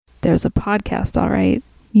There's a podcast, all right.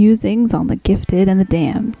 Musings on the Gifted and the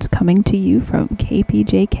Damned, coming to you from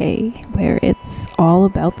KPJK, where it's all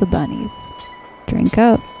about the bunnies. Drink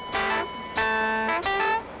up.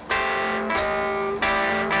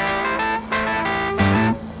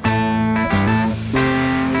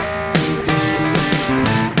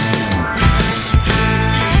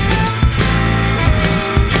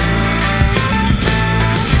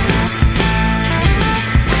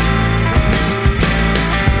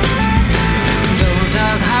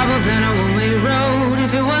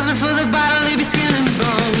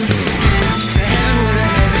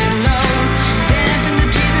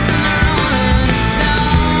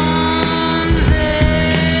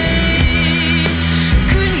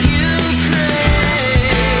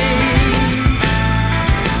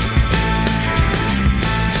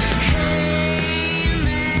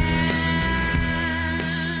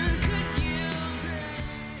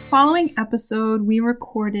 Following episode we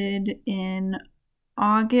recorded in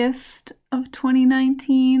August of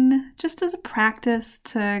 2019, just as a practice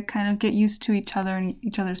to kind of get used to each other and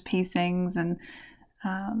each other's pacings, and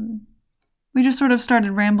we just sort of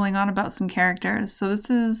started rambling on about some characters. So this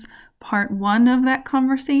is part 1 of that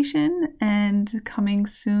conversation, and coming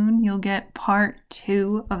soon you'll get part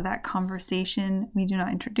 2 of that conversation. We do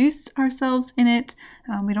not introduce ourselves in it.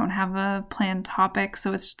 We don't have a planned topic,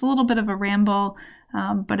 so it's just a little bit of a ramble.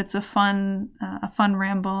 But it's a fun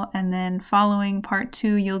ramble, and then following part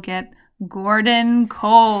 2, you'll get Gordon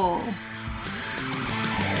Cole.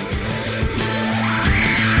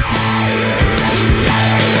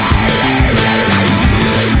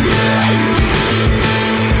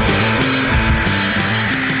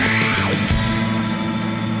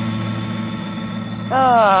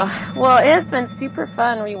 Oh, well, it has been super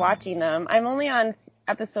fun rewatching them. I'm only on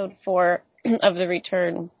episode 4 of The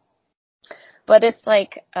Return. But it's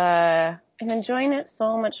like, I'm enjoying it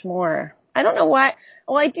so much more. I don't know why.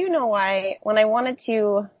 Well, I do know why. When I wanted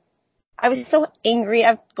to, I was so angry.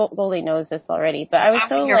 Goldie knows this already, but I was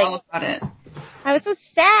so like, all about it. I was so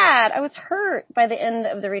sad. I was hurt by the end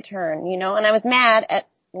of The Return, you know, and I was mad at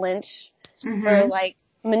Lynch for like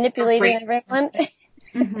manipulating everyone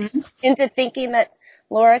into thinking that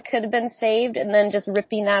Laura could have been saved and then just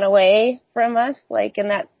ripping that away from us, like in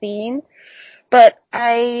that scene. But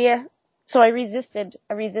So I resisted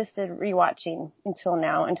rewatching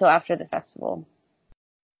until after the festival.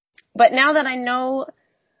 But now that I know,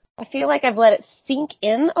 I feel like I've let it sink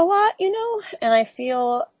in a lot, you know, and I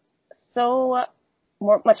feel so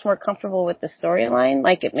much more comfortable with the storyline.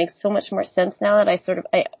 Like it makes so much more sense now that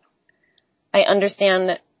I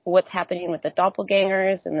understand what's happening with the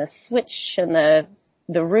doppelgangers and the switch and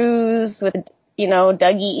the ruse with, you know,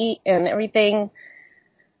 Dougie and everything.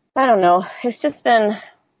 I don't know.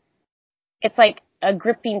 It's like a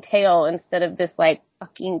gripping tale instead of this like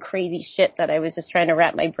fucking crazy shit that I was just trying to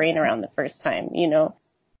wrap my brain around the first time, you know.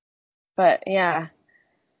 But yeah,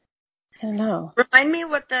 I don't know. Remind me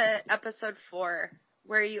what the episode 4,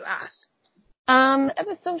 where are you at?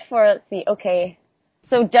 Episode 4, let's see. Okay.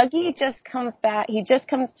 So Dougie just comes back. He just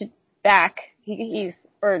comes back.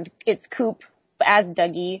 It's Coop as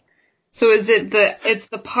Dougie. So is it it's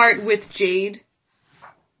the part with Jade?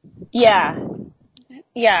 Yeah.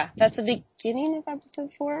 Yeah, that's the beginning of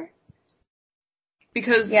episode 4.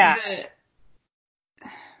 Because I'm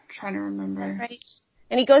trying to remember. Right.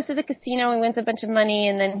 And he goes to the casino and wins a bunch of money,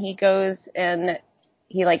 and then he goes and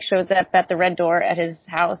he like shows up at the red door at his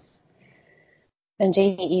house. And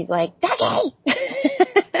JDE's like, Dougie!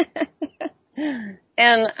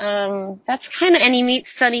 And that's kind of, and he meets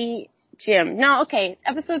Sonny Jim. No, okay,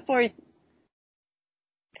 episode 4 is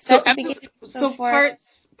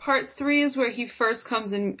Part 3 is where he first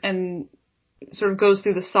comes in and sort of goes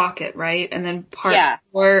through the socket, right? And then part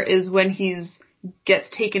 4 is when gets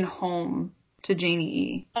taken home to Janie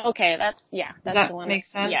E. Okay, that's that the one.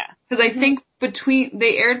 Makes sense? Yeah. Because I think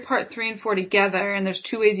they aired part 3 and 4 together, and there's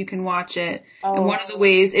 2 ways you can watch it. Oh. And one of the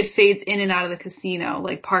ways, it fades in and out of the casino,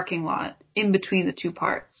 like parking lot, in between the 2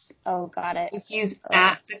 parts. Oh, got it. So he's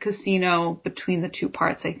at the casino between the 2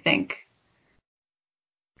 parts, I think.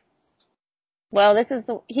 Well,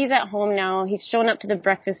 he's at home now. He's shown up to the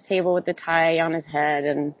breakfast table with the tie on his head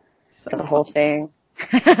and the whole thing.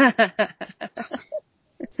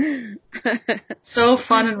 So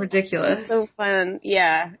fun and ridiculous. So fun,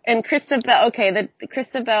 yeah. And Christabel,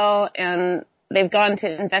 Christabel, and they've gone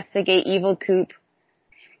to investigate evil Coop,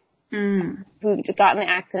 who got in the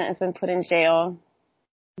accident and has been put in jail.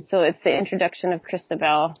 So it's the introduction of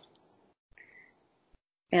Christabel.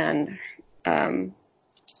 And,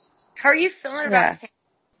 how are you feeling about Sam?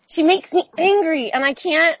 She makes me angry, and I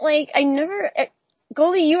can't,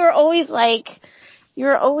 Goldie, you were always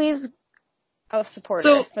You're always a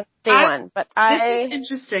supporter from day one, but This is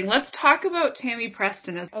interesting. Let's talk about Tammy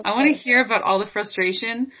Preston. Okay. I want to hear about all the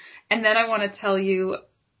frustration, and then I want to tell you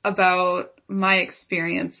about my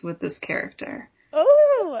experience with this character.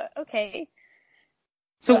 Oh, okay.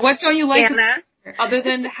 So what don't you like other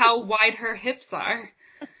than how wide her hips are?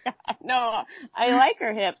 No, I like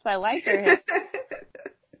her hips.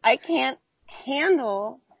 I can't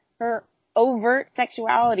handle her overt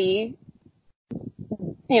sexuality,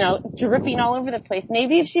 dripping all over the place.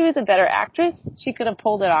 Maybe if she was a better actress, she could have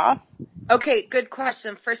pulled it off. Okay, good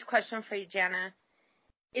question. First question for you, Jana.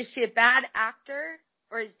 Is she a bad actor,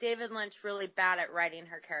 or is David Lynch really bad at writing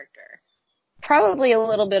her character? Probably a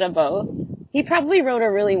little bit of both. He probably wrote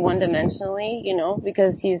her really one-dimensionally,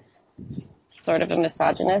 because he's sort of a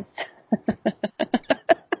misogynist.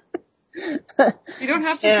 You don't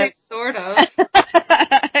have to say sort of.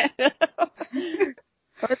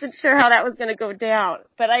 I wasn't sure how that was going to go down,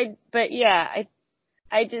 but I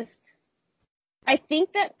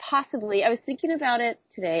think that possibly, I was thinking about it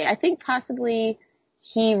today, I think possibly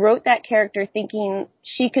he wrote that character thinking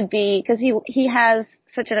she could be, because he has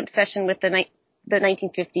such an obsession with the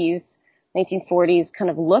 1950s, 1940s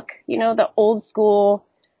kind of look, the old school,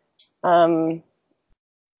 kind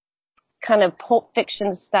of Pulp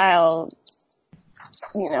Fiction style,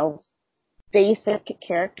 basic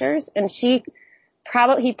characters, and he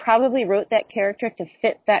probably wrote that character to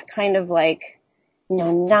fit that kind of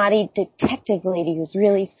naughty detective lady who's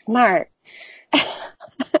really smart.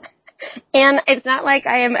 And it's not like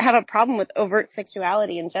I have a problem with overt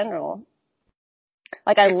sexuality in general.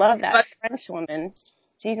 I love that French woman.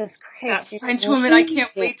 Jesus Christ. That French woman, I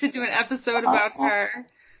can't wait to do an episode about her.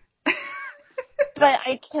 But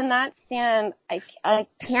I cannot stand,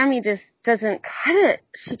 Tammy just doesn't cut it.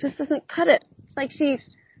 She just doesn't cut it. It's like she's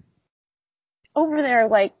over there,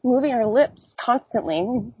 moving her lips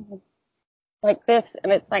constantly, like this,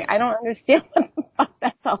 and it's like, I don't understand what the fuck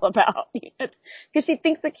that's all about. Because she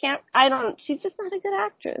thinks she's just not a good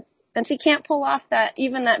actress. And she can't pull off that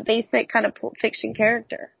basic kind of Pulp Fiction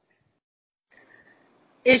character.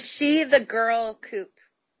 Is she the girl Coop?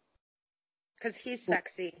 Because he's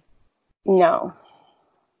sexy. No.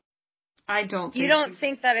 I don't think You don't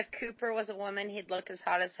think that if Cooper was a woman, he'd look as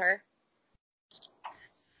hot as her?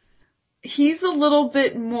 He's a little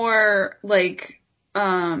bit more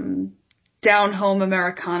down-home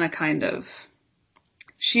Americana kind of.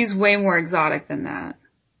 She's way more exotic than that.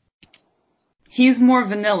 He's more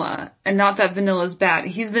vanilla, and not that vanilla's bad.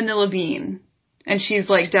 He's Vanilla Bean, and she's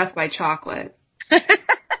like Death by Chocolate. You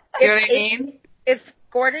know what I mean? If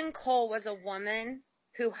Gordon Cole was a woman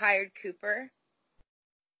who hired Cooper,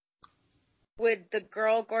 would the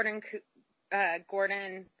girl Gordon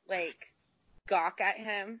gawk at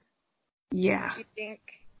him? Yeah. You think?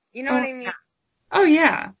 You know what I mean? Oh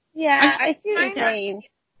yeah. Yeah, I see what you're saying.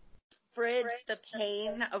 Bridge the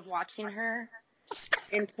pain of watching her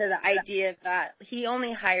into the idea that he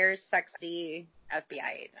only hires sexy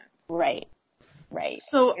FBI agents. Right.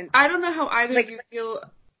 So I don't know how either of you feel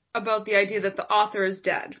about the idea that the author is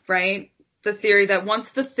dead, right? The theory that once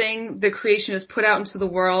the creation is put out into the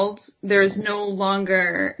world, there is no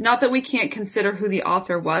longer, not that we can't consider who the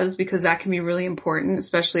author was, because that can be really important,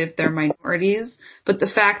 especially if they're minorities, but the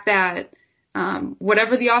fact that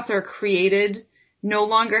whatever the author created no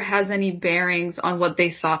longer has any bearings on what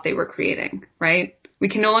they thought they were creating, right? We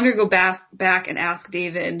can no longer go back and ask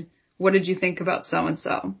David, what did you think about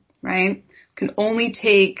so-and-so, right? We can only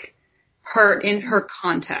take her in her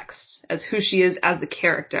context as who she is as the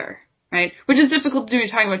character, right? Which is difficult to do when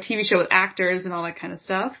you're talking about a TV show with actors and all that kind of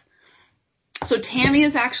stuff. So Tammy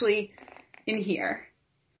is actually in here.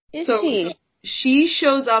 Is she? She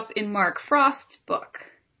shows up in Mark Frost's book,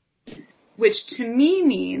 which to me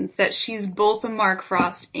means that she's both a Mark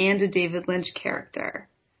Frost and a David Lynch character.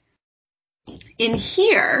 In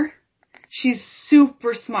here, she's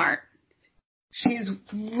super smart. She's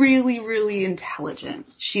really, really intelligent.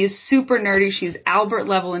 She is super nerdy. She's Albert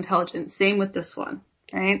level intelligent. Same with this one,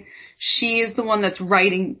 right? She is the one that's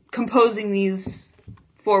composing these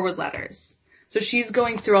forward letters. So she's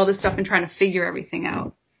going through all this stuff and trying to figure everything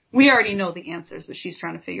out. We already know the answers, but she's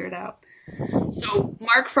trying to figure it out. So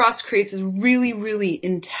Mark Frost creates this really, really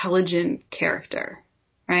intelligent character,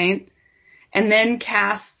 right? And then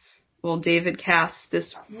David casts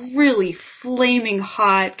this really flaming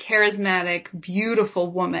hot, charismatic,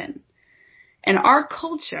 beautiful woman. And our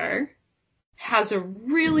culture has a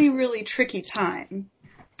really, really tricky time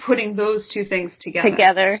putting those two things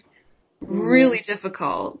together. Really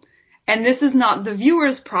difficult. And this is not the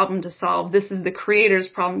viewer's problem to solve. This is the creator's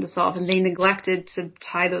problem to solve, and they neglected to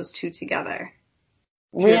tie those two together.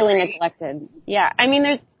 Really neglected. Yeah. I mean,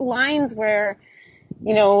 there's lines where,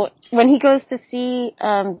 you know, when he goes to see,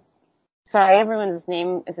 sorry, everyone's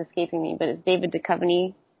name is escaping me, but it's David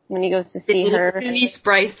Duchovny when he goes to see her. Denise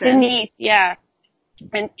Bryson. Denise, yeah.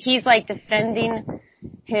 And he's like defending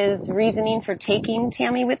his reasoning for taking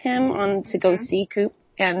Tammy with him on to go see Coop.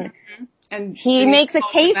 And he makes a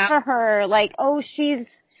case for her, like, oh, she's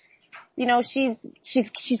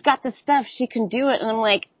got the stuff, she can do it. And I'm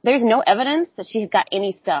like, there's no evidence that she's got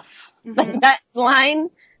any stuff. Like, that line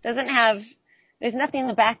doesn't have, there's nothing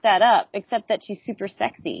to back that up except that she's super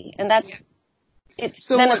sexy. And that's, it's,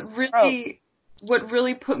 so what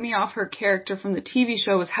really put me off her character from the TV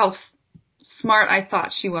show was how smart I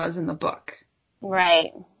thought she was in the book.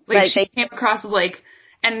 Right. Like, she came across as like,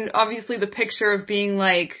 and obviously the picture of being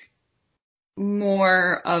like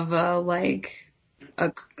more of a like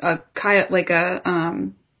a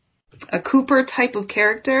Cooper type of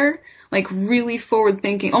character, like really forward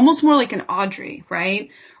thinking, almost more like an Audrey, right?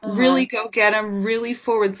 Really go get 'em, really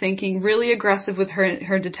forward thinking, really aggressive with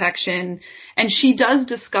her detection, and she does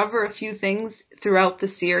discover a few things throughout the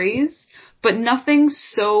series, but nothing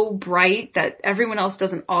so bright that everyone else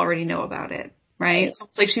doesn't already know about it, right? So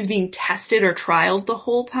it's like she's being tested or trialed the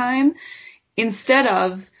whole time, instead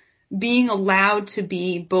of being allowed to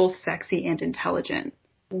be both sexy and intelligent.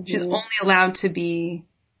 She's only allowed to be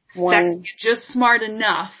sexy, just smart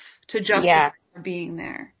enough to justify her being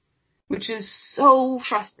there, which is so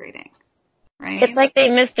frustrating, right? It's like they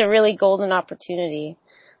missed a really golden opportunity.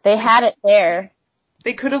 They had it there.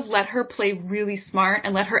 They could have let her play really smart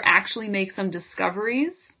and let her actually make some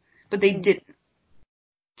discoveries, but they didn't.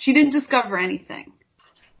 She didn't discover anything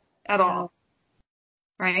at all,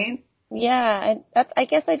 right? Yeah, I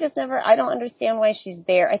guess I don't understand why she's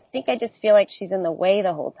there. I think I just feel like she's in the way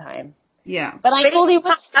the whole time. Yeah. But I totally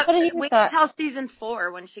what did you wait thought? till season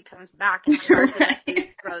 4 when she comes back and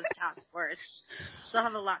Rose Task Force. She'll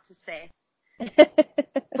have a lot to say.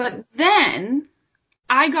 But then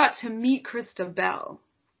I got to meet Krista Bell.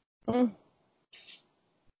 And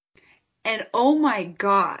oh my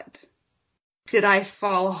God, did I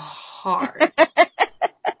fall hard.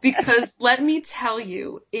 Because let me tell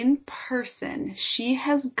you, in person, she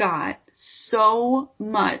has got so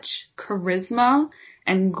much charisma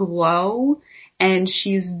and glow, and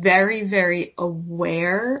she's very, very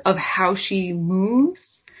aware of how she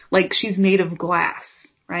moves, like she's made of glass,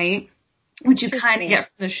 right? Which you kind of get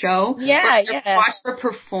from the show. Yeah, but to watch her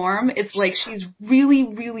perform, it's like she's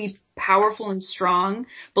really, really powerful and strong,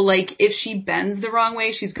 but like if she bends the wrong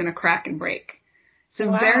way, she's gonna crack and break. It's a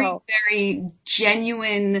very, very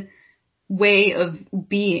genuine way of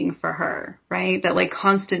being for her, right? That like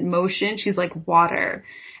constant motion, she's like water.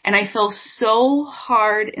 And I fell so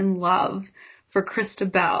hard in love for Krista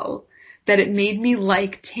Bell that it made me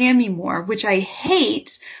like Tammy more, which I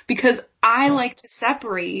hate because I like to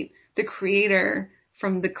separate the creator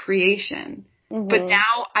from the creation. But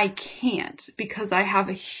now I can't because I have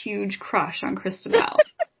a huge crush on Krista Bell.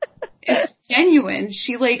 It's genuine.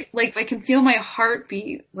 She like I can feel my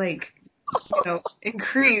heartbeat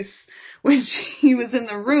increase when she was in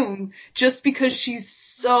the room just because she's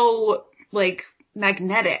so like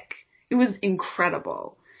magnetic. It was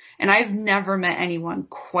incredible. And I've never met anyone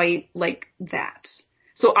quite like that.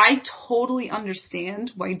 So I totally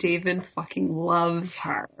understand why David fucking loves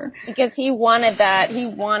her. Because he wanted that.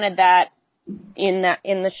 He wanted that in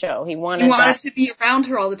the show. He wanted to be around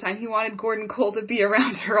her all the time. He wanted Gordon Cole to be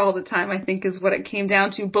around her all the time, I think is what it came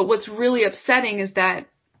down to. But what's really upsetting is that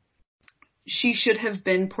she should have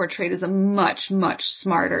been portrayed as a much, much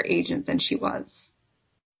smarter agent than she was.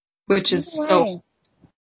 Which is so...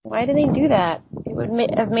 Why do they do that? It would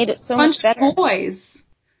have made it so much better. Boys.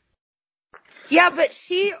 Yeah, but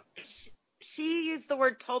she used the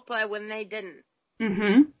word tulpa when they didn't.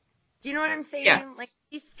 Mm-hmm. Do you know what I'm saying? Yeah. Like,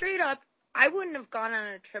 he's straight up, I wouldn't have gone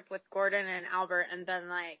on a trip with Gordon and Albert and been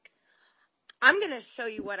like, I'm going to show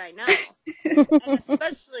you what I know. And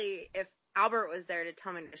especially if Albert was there to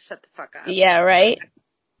tell me to shut the fuck up. Yeah, right?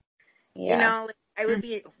 Yeah. You know, like, I would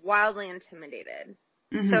be wildly intimidated.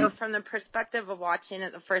 Mm-hmm. So from the perspective of watching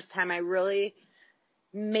it the first time, I really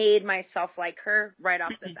made myself like her right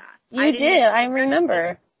off the bat. You did. I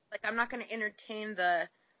remember. Like, I'm not going to entertain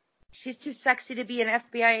she's too sexy to be an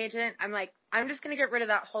FBI agent. I'm like, I'm just going to get rid of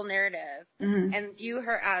that whole narrative and view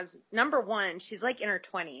her as, number one, she's like in her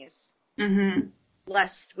 20s. Mm-hmm.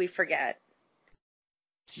 Lest we forget.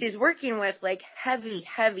 She's working with like heavy,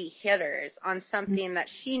 heavy hitters on something that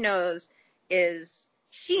she knows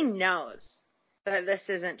that this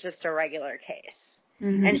isn't just a regular case.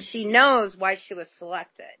 Mm-hmm. And she knows why she was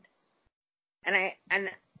selected. And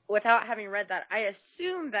without having read that, I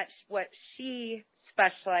assume that what she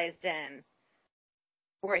specialized in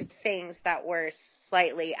were things that were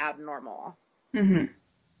slightly abnormal. Mm-hmm.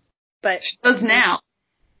 But she does now.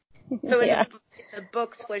 So in the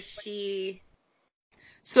books, was she...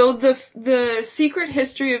 So the secret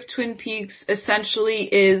history of Twin Peaks essentially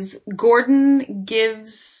is Gordon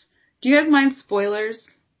gives... Do you guys mind spoilers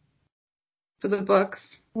for the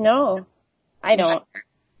books? No, I don't.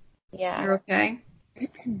 Yeah. You're okay?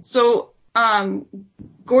 So,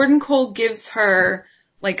 Gordon Cole gives her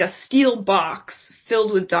like a steel box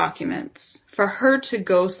filled with documents for her to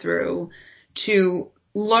go through to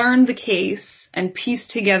learn the case and piece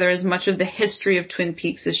together as much of the history of Twin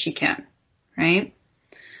Peaks as she can, right?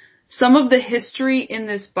 Some of the history in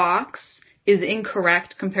this box is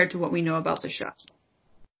incorrect compared to what we know about the show.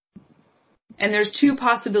 And there's two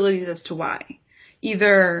possibilities as to why.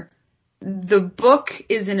 Either the book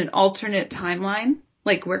is in an alternate timeline,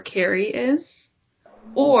 like where Carrie is,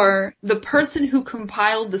 or the person who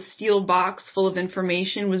compiled the steel box full of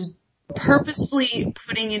information was purposefully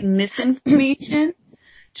putting in misinformation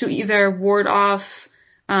to either ward off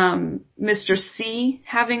Mr. C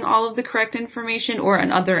having all of the correct information or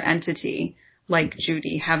another entity like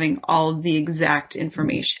Judy having all of the exact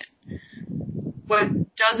information. What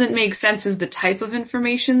doesn't make sense is the type of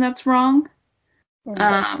information that's wrong.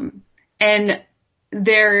 And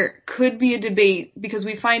there could be a debate because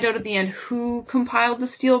we find out at the end who compiled the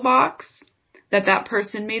steel box, that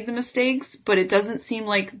person made the mistakes, but it doesn't seem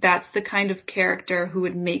like that's the kind of character who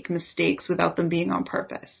would make mistakes without them being on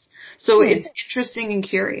purpose. So it's interesting and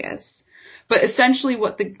curious. But essentially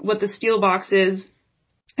what the steel box is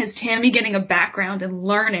Tammy getting a background and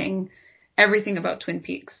learning everything about Twin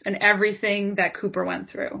Peaks and everything that Cooper went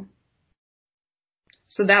through.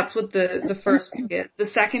 So that's what the first book is. The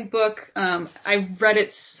second book, I read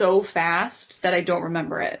it so fast that I don't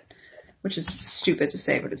remember it, which is stupid to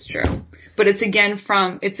say, but it's true. But it's again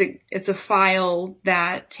it's a file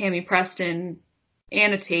that Tammy Preston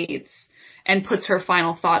annotates and puts her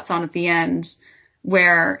final thoughts on at the end,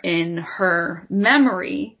 where in her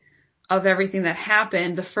memory of everything that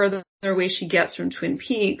happened, the further away she gets from Twin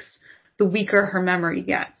Peaks, the weaker her memory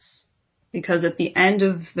gets. Because at the end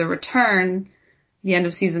of The Return, the end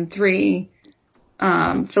of season 3,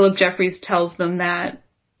 Philip Jeffries tells them that,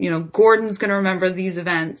 Gordon's going to remember these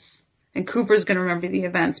events and Cooper's going to remember the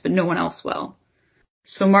events, but no one else will.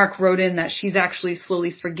 So Mark wrote in that she's actually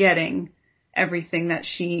slowly forgetting everything that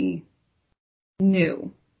she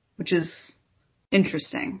knew, which is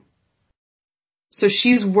interesting. So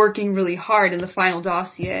she's working really hard in the final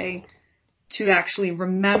dossier to actually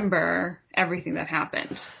remember everything that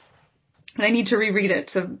happened. And I need to reread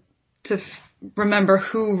it to remember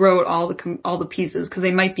who wrote all the pieces, because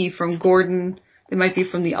they might be from Gordon, they might be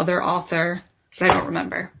from the other author, but I don't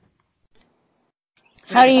remember.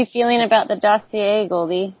 How are you feeling about the dossier,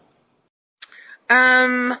 Goldie?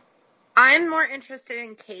 I'm more interested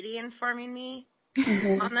in Katie informing me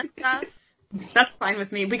on this stuff. That's fine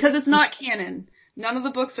with me, because it's not canon. None of the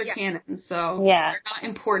books are canon, so they're not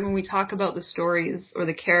important when we talk about the stories or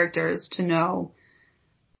the characters to know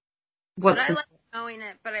what. But I like knowing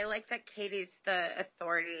it, but I like that Katie's the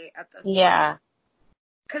authority at this point. Yeah.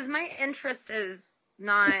 Because my interest is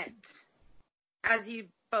not, as you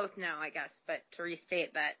both know, I guess, but to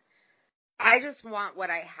restate that, I just want what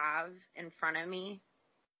I have in front of me.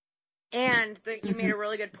 And you made a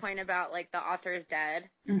really good point about, like, the author is dead.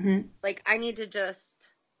 Mm-hmm. Like, I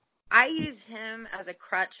use him as a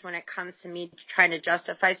crutch when it comes to me trying to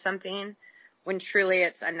justify something when truly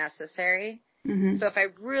it's unnecessary. Mm-hmm. So if I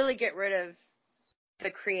really get rid of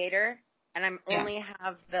the creator and I'm only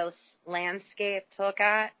have the landscape to look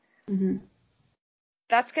at,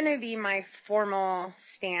 that's going to be my formal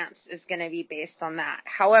stance, is going to be based on that.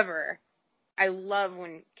 However, I love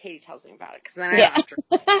when Katie tells me about it, because then I don't have to.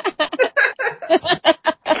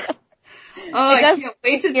 I can't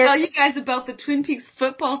wait to tell you guys about the Twin Peaks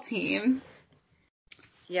football team.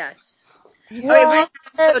 Yes. Okay,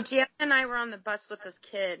 so Jan and I were on the bus with this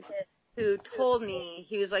kid who told me,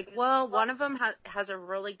 he was like, well, one of them has a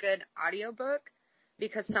really good audiobook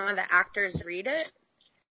because some of the actors read it.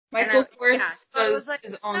 Michael Forrest does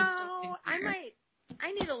his own stuff. No,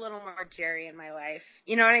 I need a little more Jerry in my life.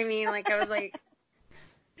 You know what I mean? Like, I was like,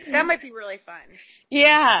 that might be really fun.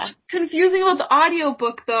 Yeah. What's confusing about the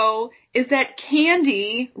audiobook, though, is that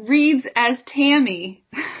Candy reads as Tammy.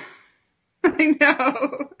 I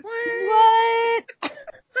know. What?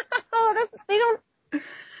 Oh, they don't.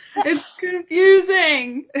 It's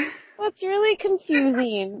confusing. That's really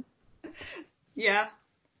confusing. Yeah.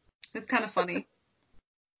 It's kind of funny.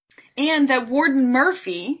 And that Warden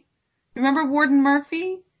Murphy, remember Warden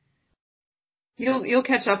Murphy? You'll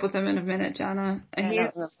catch up with him in a minute, Jenna.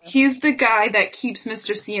 He's the guy that keeps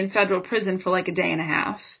Mr. C in federal prison for like a day and a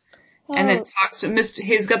half. Oh. And then talks to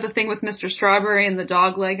he's got the thing with Mr. Strawberry and the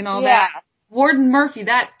dog leg and all that. Warden Murphy,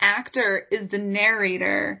 that actor, is the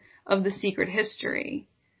narrator of The Secret History.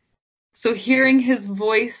 So hearing his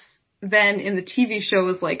voice then in the TV show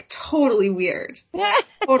was like totally weird.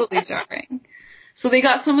 Totally jarring. So they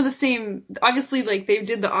got some of the same, obviously like they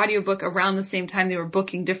did the audiobook around the same time they were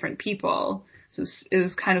booking different people. So it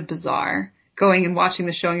was kind of bizarre going and watching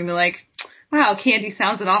the show and be like, wow, Candy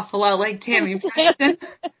sounds an awful lot like Tammy Preston.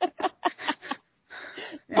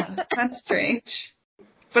 Yeah, that's strange.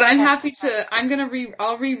 But I'm happy to,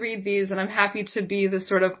 I'll reread these and I'm happy to be the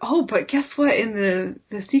sort of, oh, but guess what? In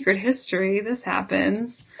the Secret History, this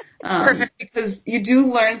happens. Perfect. Because you do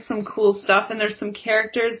learn some cool stuff and there's some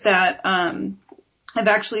characters that, I've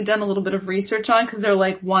actually done a little bit of research on because they're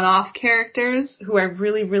like one-off characters who I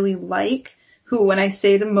really, really like. Who, when I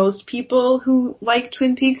say to most people who like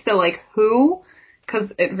Twin Peaks, they're like, who? Because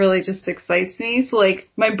it really just excites me. So, like,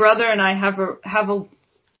 my brother and I have a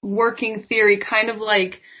working theory, kind of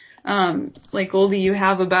like Goldie, you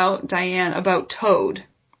have about Diane, about Toad.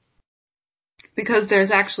 Because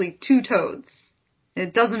there's actually two Toads.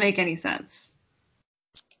 It doesn't make any sense.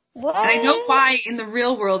 What? And I know why in the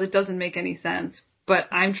real world it doesn't make any sense, but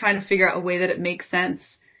I'm trying to figure out a way that it makes sense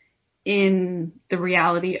in the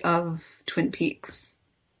reality of Twin Peaks.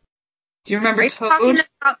 Do you remember Toad?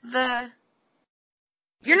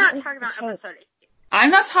 You're not talking about episode 8. I'm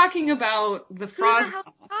not talking about the frog. Who the hell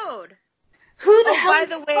is Toad? Who the hell by is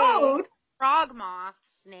the way, Toad? Frogmoth's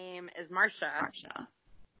name is Marsha.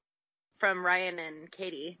 From Ryan and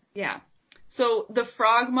Katie. Yeah. So the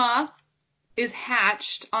Frogmoth is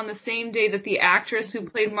hatched on the same day that the actress who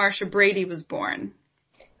played Marsha Brady was born.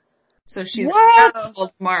 So she's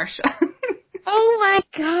called Marsha. Oh my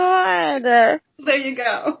god. There you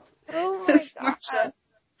go. Oh my god. Marsha.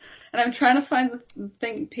 And I'm trying to find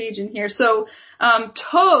the page in here. So,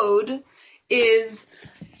 Toad is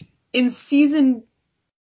in season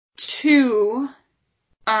 2,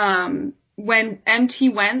 when M.T.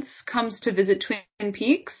 Wentz comes to visit Twin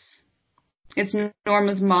Peaks. It's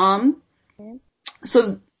Norma's mom. Mm-hmm.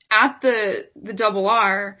 So at the Double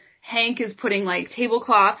R, Hank is putting like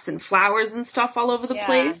tablecloths and flowers and stuff all over the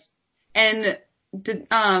place. And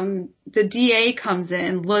the DA comes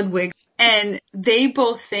in, Ludwig, and they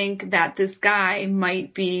both think that this guy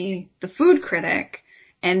might be the food critic.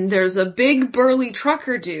 And there's a big burly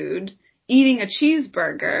trucker dude eating a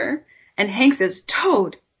cheeseburger. And Hank says,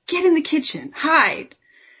 Toad, get in the kitchen, hide.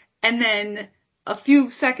 And then a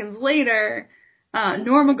few seconds later,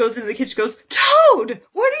 Norma goes into the kitchen, goes, Toad,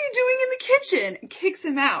 what are you doing in the kitchen? And kicks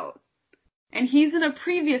him out. And he's in a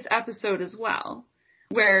previous episode as well,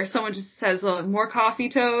 where someone just says, oh, more coffee,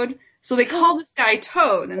 Toad. So they call this guy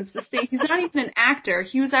Toad, and it's the same. He's not even an actor.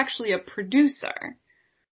 He was actually a producer.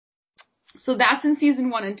 So that's in season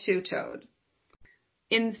 1 and 2, Toad.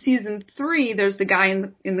 In season 3, there's the guy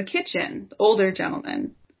in the kitchen, the older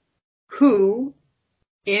gentleman, who,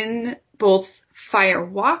 in both Fire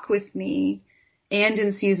Walk With Me and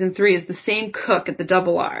in season 3, is the same cook at the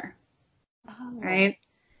Double R. Oh. Right?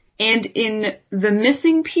 And in The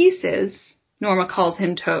Missing Pieces, Norma calls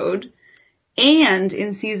him Toad. And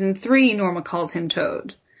in season 3, Norma calls him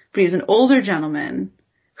Toad. But he's an older gentleman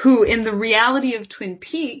who, in the reality of Twin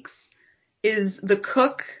Peaks, is the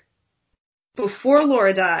cook before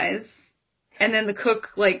Laura dies, and then the cook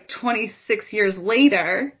like 26 years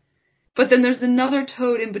later. But then there's another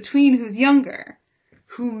Toad in between who's younger,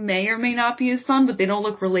 who may or may not be his son, but they don't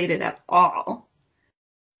look related at all.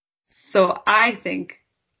 So I think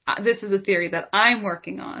this is a theory that I'm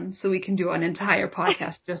working on, so we can do an entire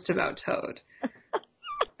podcast just about Toad.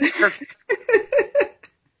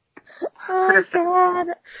 Oh, God.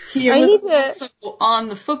 He was also on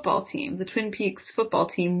the football team, the Twin Peaks football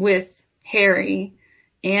team, with Harry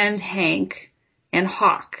and Hank and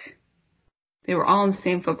Hawk. They were all on the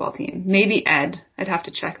same football team. Maybe Ed. I'd have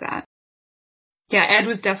to check that. Yeah, Ed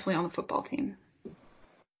was definitely on the football team.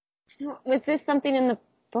 Was this something in the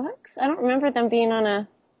books? I don't remember them being on a...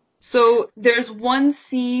 So there's one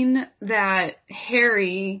scene that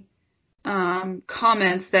Harry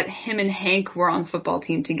comments that him and Hank were on the football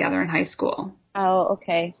team together in high school. Oh,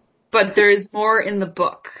 okay. But there is more in the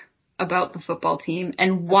book about the football team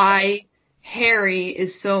and why Harry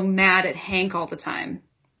is so mad at Hank all the time.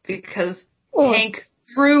 Because Hank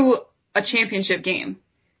threw a championship game.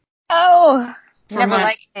 Oh, never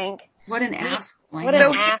liked Hank. What an asshole. What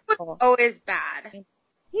an asshole. He was always bad.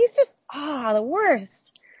 He's just, the worst.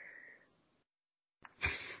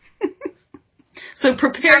 So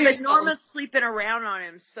prepare Yeah, yourself. but Norma's sleeping around on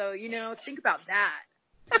him, so, think about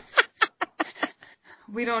that.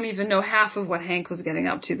 We don't even know half of what Hank was getting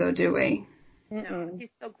up to, though, do we? No, he's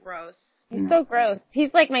so gross. He's so gross.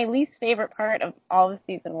 He's like my least favorite part of all of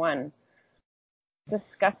season 1.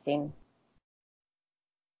 Disgusting.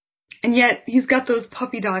 And yet, he's got those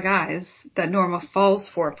puppy dog eyes that Norma falls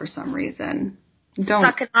for some reason. Don't.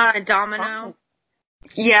 Sucking on a domino.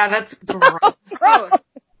 Yeah, that's gross. Gross.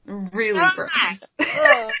 Really gross.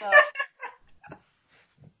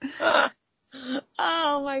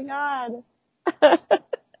 Oh my god.